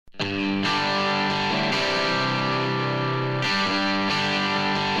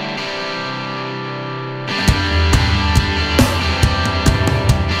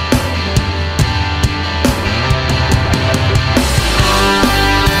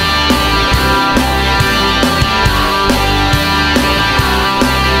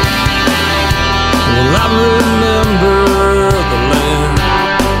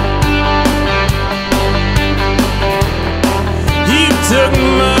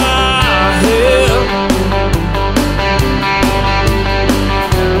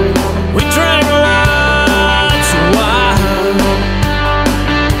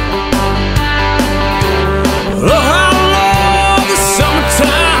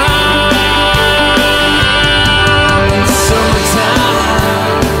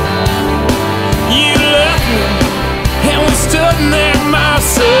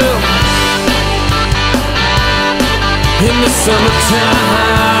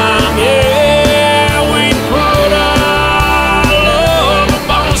summertime, yeah, we put our love up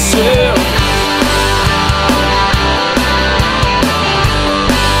on the shelf.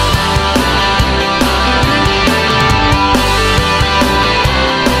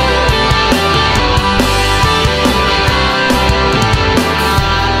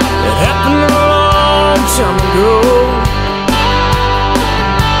 It happened a long time ago,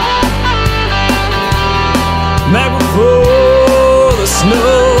 back before the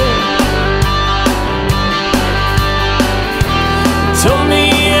snow. Told me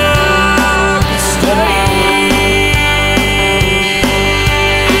I could stay.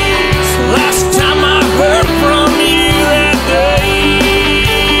 It's the last time I heard from you that day.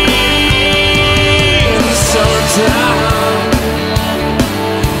 In the summertime,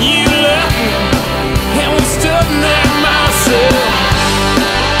 you left me, and we stood there myself.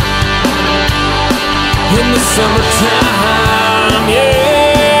 In the summertime,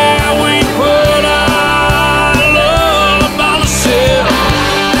 yeah, we put our love up on the shelf.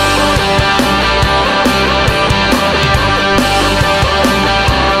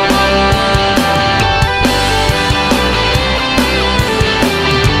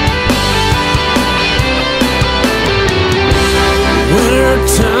 Winter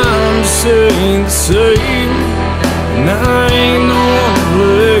times ain't the same, and I ain't the one to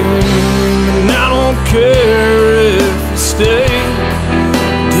blame. And I don't care if you stay,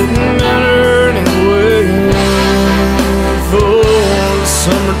 didn't matter anyway. For the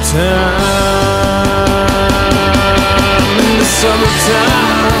summertime, in the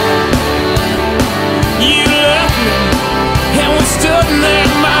summertime, you left me, and we stood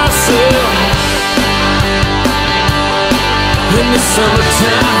there myself. In the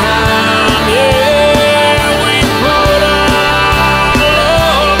summertime, yeah, we put our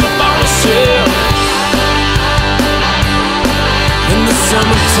love up on the shelf. In the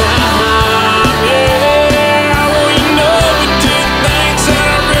summertime.